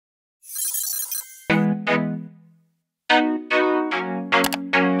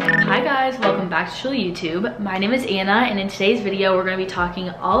guys, welcome back to Chill YouTube. My name is Anna, and in today's video we're going to be talking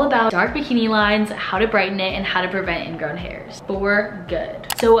all about dark bikini lines, how to brighten it, and how to prevent ingrown hairs for good.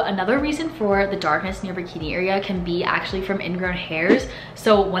 So another reason for the darkness in your bikini area can be actually from ingrown hairs.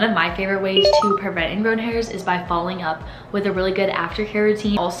 So one of my favorite ways to prevent ingrown hairs is by following up with a really good aftercare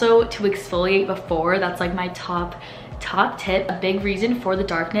routine. Also to exfoliate before, that's like my top tip. A big reason for the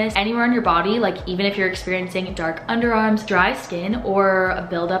darkness anywhere on your body, like even if you're experiencing dark underarms, dry skin, or a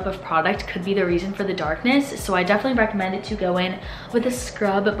buildup of product could be the reason for the darkness. So I definitely recommend it to go in with a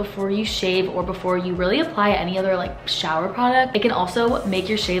scrub before you shave or before you really apply any other like shower product. It can also make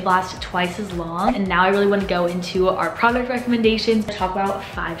your shave last twice as long. And now I really want to go into our product recommendations. I talk about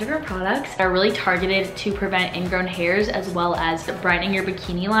 5 different products that are really targeted to prevent ingrown hairs as well as brightening your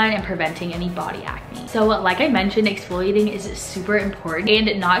bikini line and preventing any body acne. So like I mentioned, exfoliating is super important,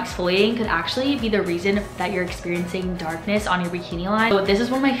 and not exfoliating could actually be the reason that you're experiencing darkness on your bikini line. So this is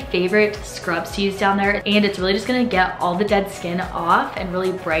one of my favorite scrubs to use down there, and it's really just gonna get all the dead skin off and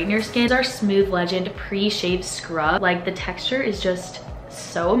really brighten your skin. It's our Smooth Legend pre-shave scrub. Like the texture is just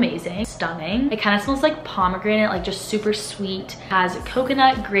so amazing, stunning. It kind of smells like pomegranate, like just super sweet. Has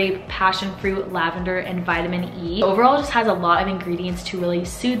coconut, grape, passion fruit, lavender, and vitamin E. Overall, just has a lot of ingredients to really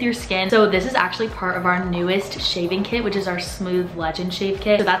soothe your skin. So this is actually part of our newest shaving kit, which is our Smooth Legend shave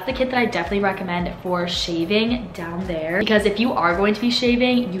kit. So that's the kit that I definitely recommend for shaving down there, because if you are going to be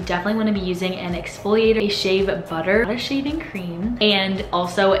shaving, you definitely want to be using an exfoliator, a shave butter, not a shaving cream, and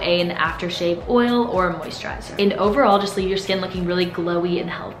also an aftershave oil or a moisturizer. And overall, just leave your skin looking really glowy and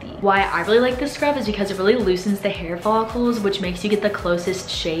healthy. Why I really like this scrub is because it really loosens the hair follicles, which makes you get the closest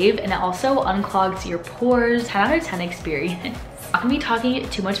shave, and it also unclogs your pores. 10 out of 10 experience. I'm not gonna be talking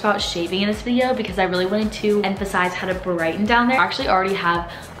too much about shaving in this video because I really wanted to emphasize how to brighten down there. I actually already have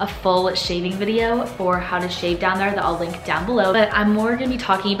a full shaving video for how to shave down there that I'll link down below, but I'm more gonna be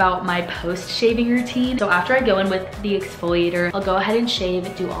talking about my post-shaving routine. So after I go in with the exfoliator, I'll go ahead and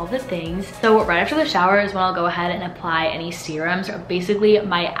shave, do all the things. So right after the shower is when I'll go ahead and apply any serums, or basically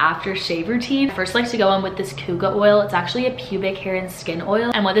my after shave routine. I first like to go in with this Kuka oil. It's actually a pubic hair and skin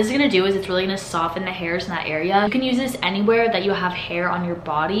oil, and what this is gonna do is it's really gonna soften the hairs in that area. You can use this anywhere that you have hair on your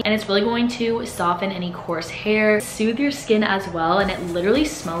body, and it's really going to soften any coarse hair, soothe your skin as well, and it literally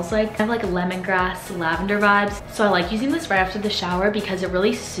smells like kind of like lemongrass, lavender vibes. So I like using this right after the shower because it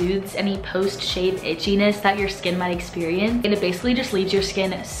really soothes any post-shave itchiness that your skin might experience, and it basically just leaves your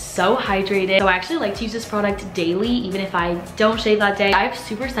skin so hydrated. So I actually like to use this product daily, even if I don't shave that day. I have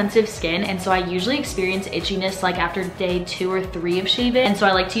super sensitive skin, and so I usually experience itchiness like after day 2 or 3 of shaving, and so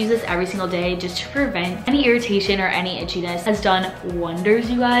I like to use this every single day just to prevent any irritation or any itchiness. Has done wonders,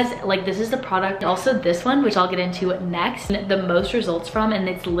 you guys. Like this is the product, also this one, which I'll get into next, the most results from, and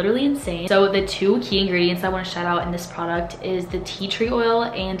it's literally insane. So the 2 key ingredients I want to shout out in this product is the tea tree oil,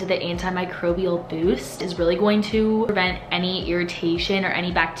 and the antimicrobial boost is really going to prevent any irritation or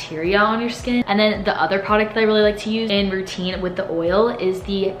any bacteria on your skin. And then the other product that I really like to use in routine with the oil is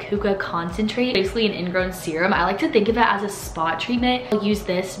the Kuka concentrate, basically an ingrown serum. I like to think of it as a spot treatment. I'll use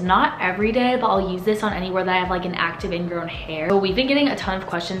this not every day, but I'll use this on anywhere that I have like an active ingrown hair. So we've been getting a ton of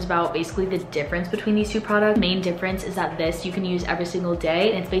questions about basically the difference between these 2 products. The main difference is that this you can use every single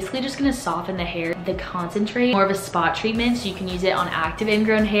day, and it's basically just gonna soften the hair. The concentrate, more of a spot treatment, so you can use it on active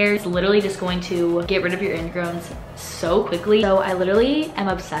ingrown hair. It's literally just going to get rid of your ingrowns so quickly. So I literally am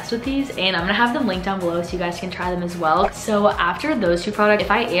obsessed with these, and I'm gonna have them linked down below so you guys can try them as well. So after those 2 products,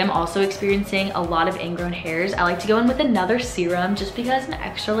 if I am also experiencing a lot of ingrown hairs, I like to go in with another serum just because I'm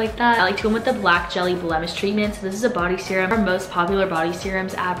extra like that. I like to go in with the black jelly blemish treatment. So this is a body serum, our most popular body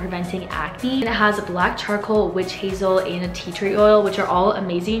serums at preventing acne, and it has black charcoal, witch hazel, and a tea tree oil, which are all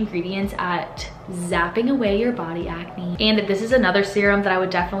amazing ingredients at zapping away your body acne. And this is another serum that I would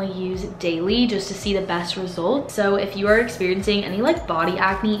definitely use daily just to see the best results. So if you are experiencing any like body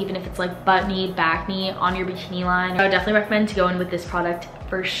acne, even if it's like butt knee, back knee on your bikini line, I would definitely recommend to go in with this product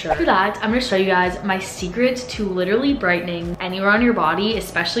for sure. For that, I'm gonna show you guys my secret to literally brightening anywhere on your body,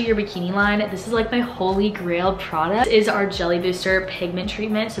 especially your bikini line. This is like my holy grail product. This is our Jelly Booster Pigment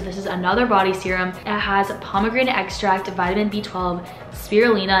Treatment. So this is another body serum. It has pomegranate extract, vitamin B12,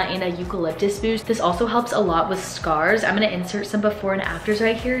 spirulina, and a eucalyptus boost. This also helps a lot with scars. I'm gonna insert some before and afters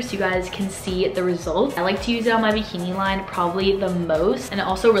right here so you guys can see the results. I like to use it on my bikini line probably the most, and it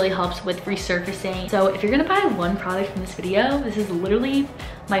also really helps with resurfacing. So if you're gonna buy one product from this video, this is literally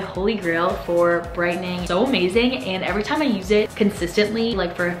my holy grail for brightening. So amazing, and every time I use it consistently,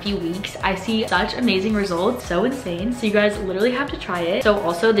 like for a few weeks, I see such amazing results. So insane. So you guys literally have to try it. So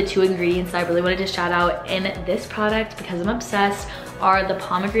also the 2 ingredients that I really wanted to shout out in this product because I'm obsessed are the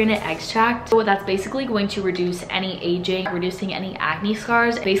pomegranate extract. So that's basically going to reduce any aging, reducing any acne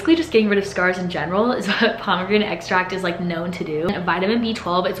scars, basically just getting rid of scars in general is what pomegranate extract is like known to do. And vitamin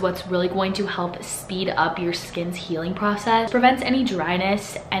B12 is what's really going to help speed up your skin's healing process. It prevents any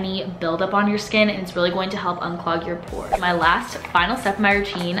dryness, any buildup on your skin, and it's really going to help unclog your pores. My last final step in my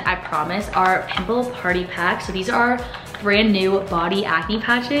routine, I promise, are pimple party packs. So these are brand new body acne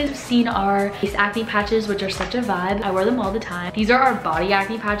patches. You've seen our face acne patches, which are such a vibe. I wear them all the time. These are our body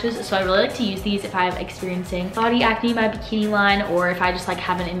acne patches, so I really like to use these if I'm experiencing body acne, my bikini line, or if I just like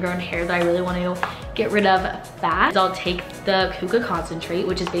have an ingrown hair that I really want to get rid of fast. I'll take the Kuka concentrate,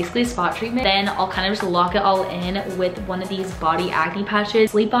 which is basically a spot treatment. Then I'll kind of just lock it all in with one of these body acne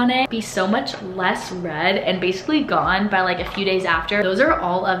patches, sleep on it, be so much less red and basically gone by like a few days after. Those are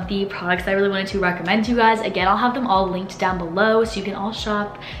all of the products I really wanted to recommend to you guys. Again, I'll have them all linked down below so you can all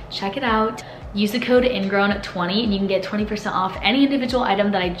shop, check it out. Use the code Ingrown20 and you can get 20% off any individual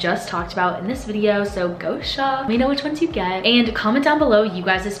item that I just talked about in this video. So go shop, let me know which ones you get, and comment down below you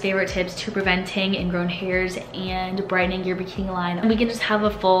guys' favorite tips to preventing ingrown hairs and brightening your bikini line. And we can just have a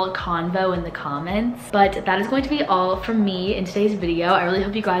full convo in the comments. But that is going to be all from me in today's video. I really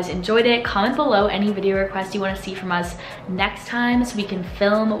hope you guys enjoyed it. Comment below any video requests you want to see from us next time so we can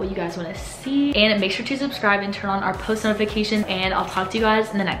film what you guys want to see. And make sure to subscribe and turn on our post notifications, and I'll talk to you guys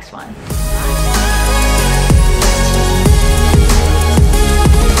in the next one.